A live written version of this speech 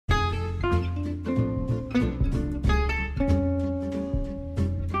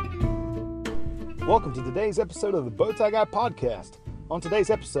Welcome to today's episode of the BOWTIEGUY podcast. On today's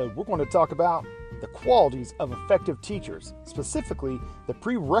episode, we're going to talk about the qualities of effective teachers, specifically the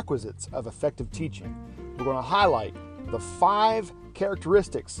prerequisites of effective teaching. We're going to highlight the 5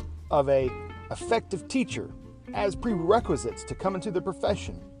 characteristics of an effective teacher as prerequisites to come into the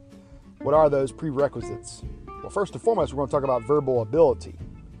profession. What are those prerequisites? Well, first and foremost, we're going to talk about verbal ability.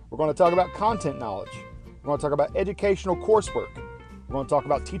 We're going to talk about content knowledge. We're going to talk about educational coursework. We're going to talk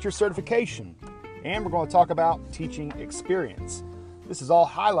about teacher certification. And we're going to talk about teaching experience. This is all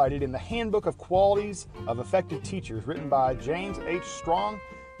highlighted in the Handbook of Qualities of Effective Teachers, written by James H. Strong,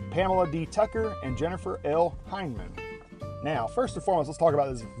 Pamela D. Tucker, and Jennifer L. Heineman. Now, first and foremost, let's talk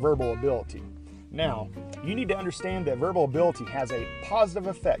about this verbal ability. Now, you need to understand that verbal ability has a positive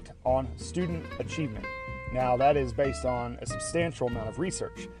effect on student achievement. Now, that is based on a substantial amount of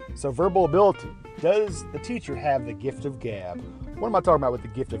research. So, verbal ability. Does the teacher have the gift of gab? What am I talking about with the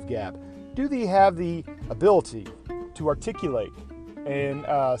gift of gab? Do they have the ability to articulate and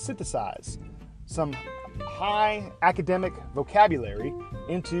synthesize some high academic vocabulary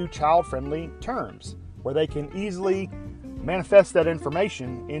into child-friendly terms where they can easily manifest that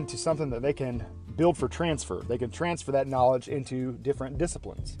information into something that they can build for transfer? They can transfer that knowledge into different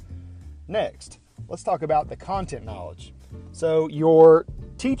disciplines. Next, let's talk about the content knowledge. So your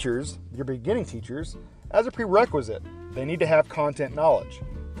teachers, your beginning teachers, as a prerequisite, they need to have content knowledge.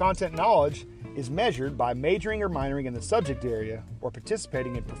 Content knowledge is measured by majoring or minoring in the subject area or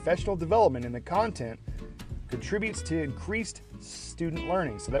participating in professional development in the content contributes to increased student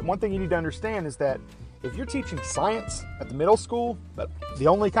learning. So that one thing you need to understand is that if you're teaching science at the middle school, but the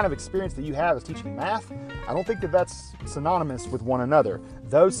only kind of experience that you have is teaching math, I don't think that that's synonymous with one another.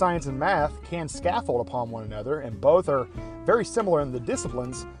 Though science and math can scaffold upon one another and both are very similar in the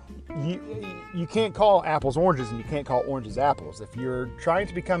disciplines, you can't call apples oranges and you can't call oranges apples. If you're trying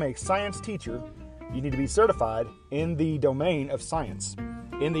to become a science teacher, you need to be certified in the domain of science,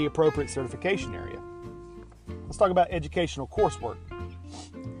 in the appropriate certification area. Let's talk about educational coursework.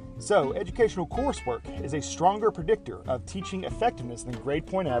 So, educational coursework is a stronger predictor of teaching effectiveness than grade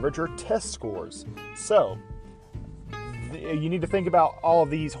point average or test scores. So, you need to think about all of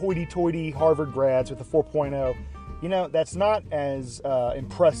these hoity-toity Harvard grads with a 4.0. You know, that's not as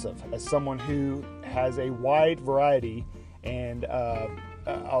impressive as someone who has a wide variety and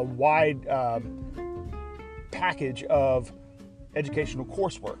a wide package of educational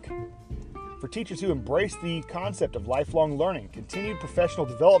coursework. For teachers who embrace the concept of lifelong learning, continued professional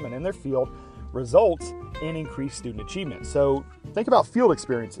development in their field results in increased student achievement. So think about field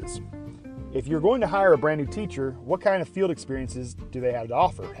experiences. If you're going to hire a brand new teacher, what kind of field experiences do they have to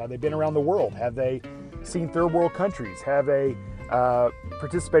offer? Have they been around the world? Have they seen third world countries? Have they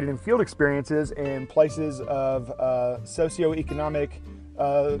participated in field experiences in places of socioeconomic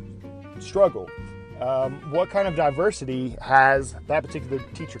struggle? What kind of diversity has that particular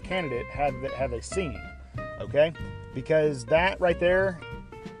teacher candidate have they seen? Okay, because that right there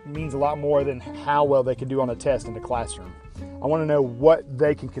means a lot more than how well they can do on a test in the classroom. I want to know what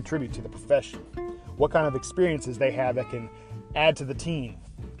they can contribute to the profession, what kind of experiences they have that can add to the team.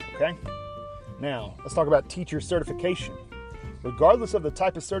 Okay. Now, let's talk about teacher certification. Regardless of the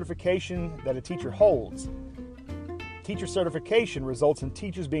type of certification that a teacher holds, teacher certification results in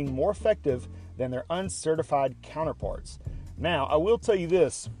teachers being more effective than their uncertified counterparts. Now, I will tell you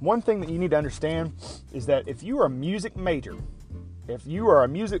this. One thing that you need to understand is that if you are a music major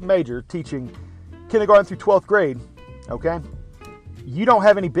teaching kindergarten through 12th grade, okay, you don't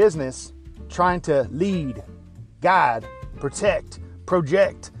have any business trying to lead, guide, protect,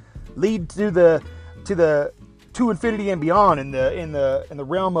 project, lead to infinity and beyond in the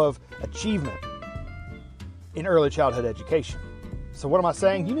realm of achievement in early childhood education. So what am I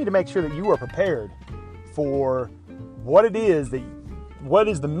saying? You need to make sure that you are prepared for what is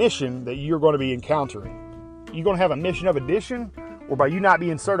the mission that you're going to be encountering. You're going to have a mission of addition, or by you not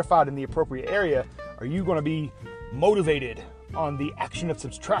being certified in the appropriate area, are you going to be motivated on the action of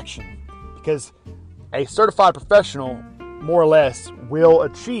subtraction? Because a certified professional more or less will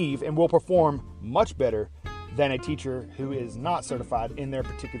achieve and will perform much better than a teacher who is not certified in their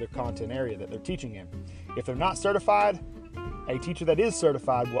particular content area that they're teaching in. If they're not certified, a teacher that is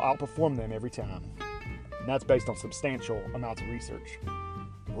certified will outperform them every time. And that's based on substantial amounts of research.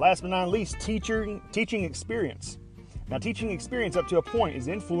 Last but not least, teaching experience. Now, teaching experience up to a point is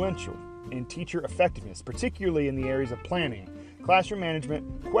influential in teacher effectiveness, particularly in the areas of planning, classroom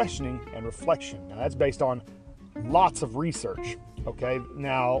management, questioning, and reflection. Now, that's based on lots of research. Okay,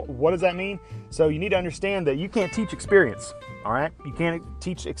 now what does that mean? So you need to understand that you can't teach experience, all right? You can't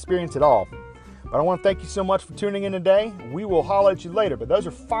teach experience at all. But I want to thank you so much for tuning in today. We will holler at you later, but those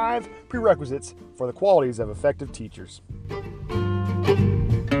are 5 prerequisites for the qualities of effective teachers.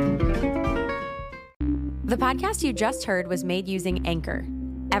 The podcast you just heard was made using Anchor.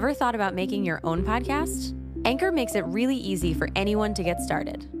 Ever thought about making your own podcast? Anchor makes it really easy for anyone to get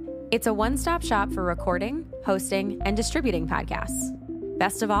started. It's a one-stop shop for recording, hosting, and distributing podcasts.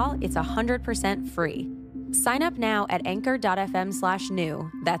 Best of all, it's 100% free. Sign up now at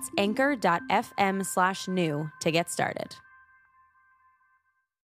anchor.fm/new. That's anchor.fm/new to get started.